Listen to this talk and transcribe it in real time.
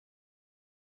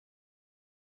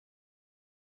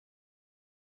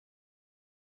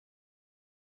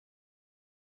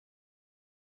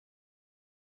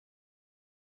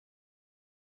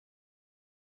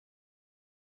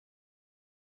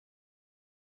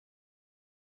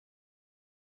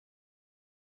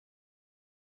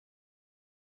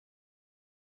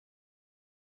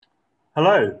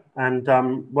Hello, and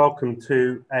welcome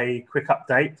to a quick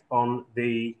update on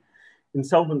the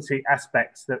insolvency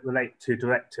aspects that relate to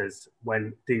directors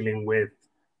when dealing with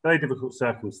very difficult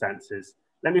circumstances.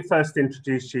 Let me first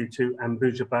introduce you to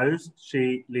Ambuja Bose.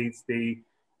 She leads the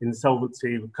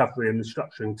Insolvency, Recovery and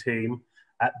Restructuring team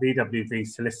at VWV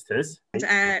Solicitors.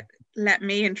 Let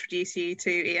me introduce you to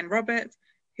Ian Roberts,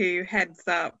 who heads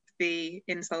up the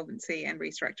Insolvency and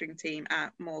Restructuring team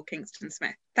at Moore Kingston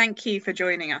Smith. Thank you for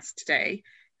joining us today.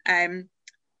 Ian,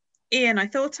 I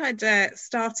thought I'd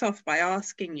start off by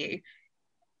asking you,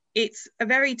 it's a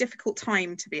very difficult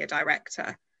time to be a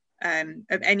director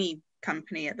of any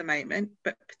company at the moment,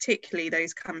 but particularly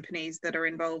those companies that are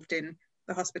involved in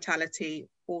the hospitality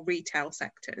or retail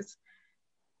sectors.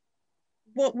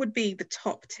 What would be the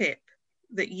top tip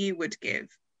that you would give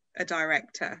a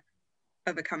director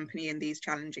of a company in these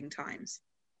challenging times?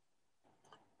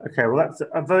 Okay, well, that's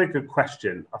a very good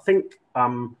question. I think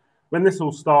when this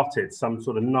all started some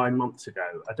sort of 9 months ago,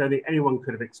 I don't think anyone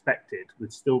could have expected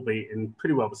we'd still be in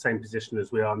pretty well the same position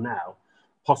as we are now,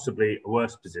 possibly a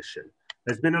worse position.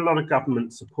 There's been a lot of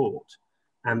government support,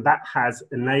 and that has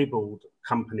enabled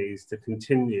companies to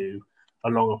continue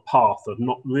along a path of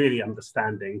not really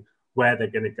understanding where they're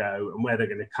going to go and where they're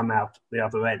going to come out the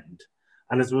other end.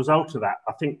 And as a result of that,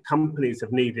 I think companies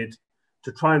have needed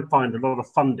to try and find a lot of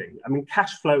funding. I mean,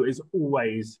 cash flow is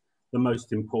always the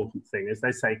most important thing. As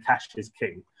they say, cash is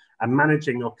king. And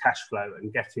managing your cash flow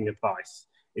and getting advice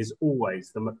is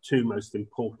always the two most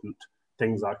important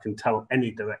things I can tell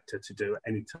any director to do at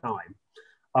any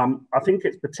time. I think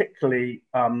it's particularly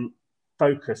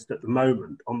focused at the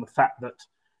moment on the fact that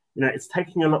it's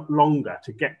taking a lot longer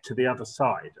to get to the other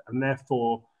side, and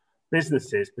therefore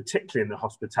businesses, particularly in the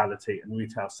hospitality and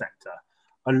retail sector,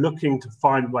 are looking to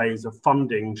find ways of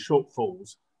funding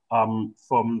shortfalls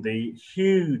from the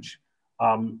huge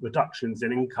reductions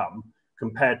in income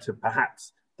compared to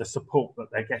perhaps the support that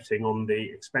they're getting on the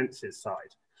expenses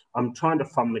side. I'm trying to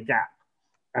fund the gap,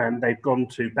 and they've gone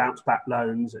to bounce back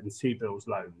loans and CBILS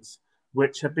loans,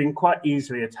 which have been quite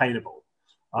easily attainable.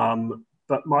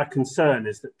 But my concern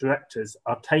is that directors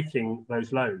are taking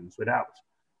those loans without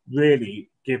really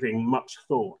giving much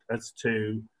thought as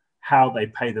to how they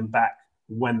pay them back,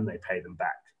 when they pay them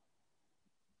back.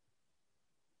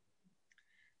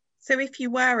 So if you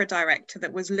were a director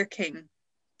that was looking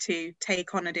to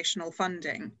take on additional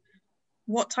funding,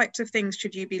 what types of things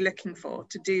should you be looking for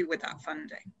to do with that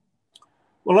funding?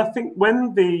 Well, I think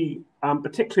when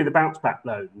particularly the bounce back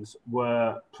loans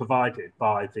were provided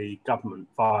by the government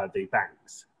via the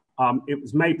banks, it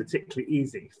was made particularly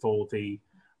easy for the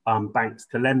banks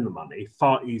to lend the money,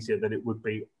 far easier than it would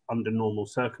be under normal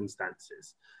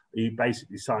circumstances. You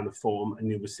basically sign a form and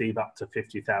you receive up to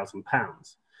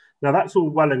 £50,000. Now, that's all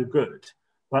well and good,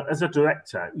 but as a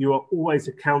director, you are always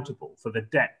accountable for the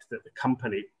debt that the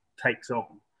company takes on.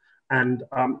 And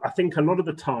I think a lot of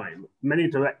the time, many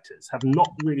directors have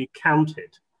not really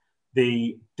counted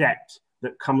the debt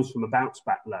that comes from a bounce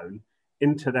back loan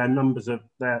into their numbers of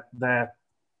their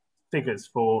figures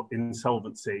for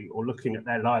insolvency or looking at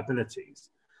their liabilities,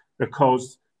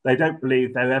 because they don't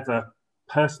believe they're ever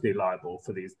personally liable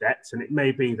for these debts. And it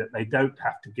may be that they don't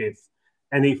have to give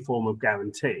any form of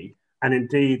guarantee. And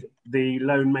indeed, the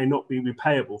loan may not be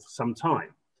repayable for some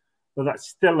time. But that's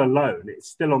still a loan. It's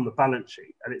still on the balance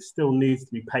sheet, and it still needs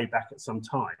to be paid back at some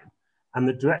time. And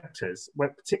the directors,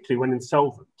 particularly when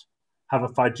insolvent, have a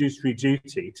fiduciary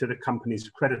duty to the company's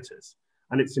creditors.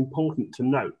 And it's important to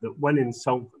note that when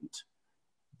insolvent,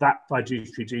 that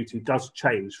fiduciary duty does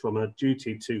change from a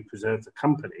duty to preserve the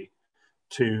company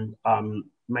to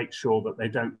make sure that they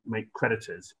don't make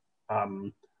creditors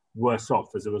worse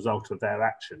off as a result of their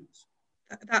actions.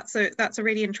 That's a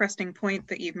really interesting point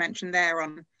that you've mentioned there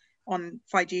on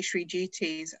fiduciary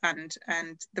duties and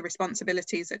the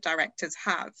responsibilities that directors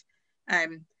have.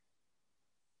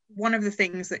 One of the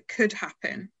things that could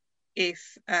happen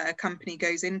if a company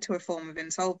goes into a form of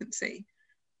insolvency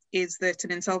is that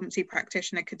an insolvency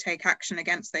practitioner could take action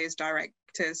against those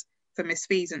directors for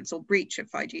misfeasance or breach of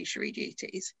fiduciary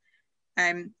duties.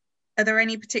 Are there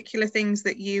any particular things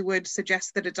that you would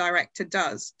suggest that a director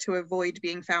does to avoid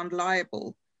being found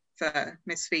liable for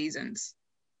misfeasance?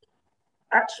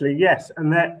 Actually, yes,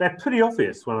 and they're pretty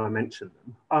obvious when I mention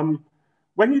them.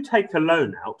 When you take a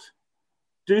loan out,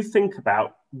 do think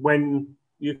about when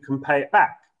you can pay it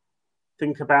back.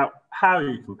 Think about how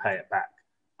you can pay it back.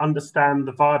 Understand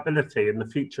the viability and the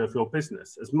future of your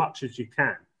business as much as you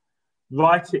can.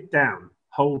 Write it down,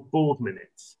 hold board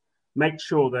minutes, make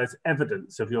sure there's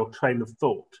evidence of your train of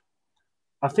thought.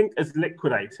 I think as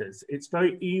liquidators, it's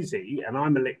very easy, and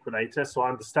I'm a liquidator, so I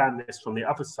understand this from the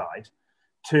other side,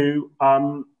 to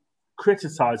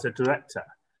criticise a director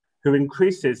who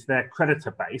increases their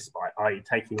creditor base by, i.e.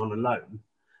 taking on a loan,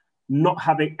 not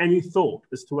having any thought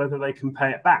as to whether they can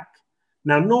pay it back.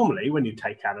 Now, normally when you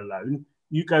take out a loan,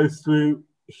 you go through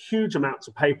huge amounts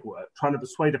of paperwork trying to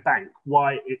persuade a bank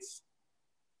why it's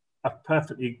a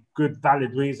perfectly good,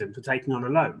 valid reason for taking on a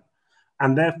loan.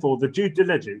 And therefore the due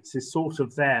diligence is sort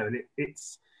of there, and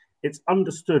it's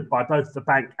understood by both the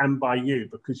bank and by you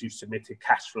because you've submitted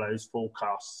cash flows,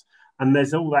 forecasts, and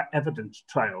there's all that evidence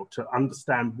trail to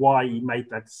understand why you made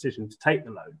that decision to take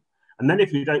the loan. And then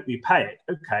if you don't repay it,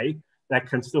 okay, there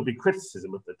can still be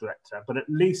criticism of the director, but at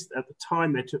least at the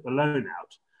time they took the loan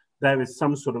out, there is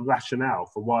some sort of rationale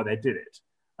for why they did it.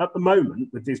 At the moment,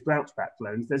 with these bounce back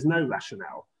loans, there's no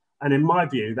rationale. And in my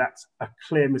view, that's a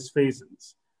clear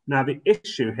misfeasance. Now, the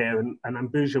issue here, and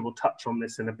Ambuja will touch on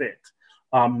this in a bit,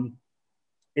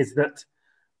 is that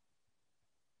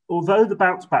although the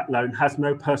bounce back loan has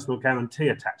no personal guarantee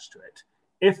attached to it,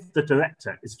 if the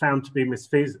director is found to be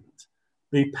misfeasant,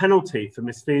 the penalty for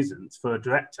misfeasance for a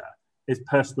director is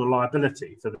personal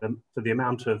liability for the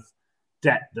amount of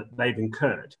debt that they've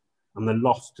incurred and the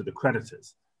loss to the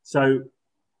creditors. So,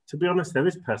 to be honest, there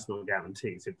is personal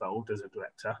guarantees involved as a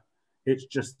director. It's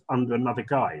just under another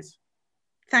guise.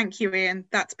 Thank you, Ian.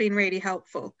 That's been really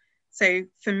helpful. So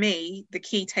for me, the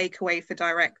key takeaway for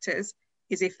directors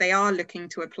is if they are looking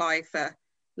to apply for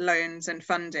loans and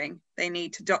funding, they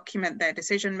need to document their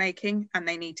decision making, and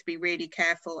they need to be really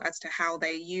careful as to how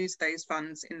they use those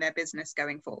funds in their business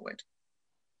going forward.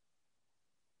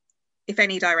 If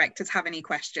any directors have any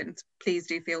questions, please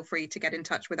do feel free to get in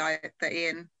touch with either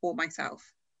Ian or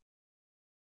myself.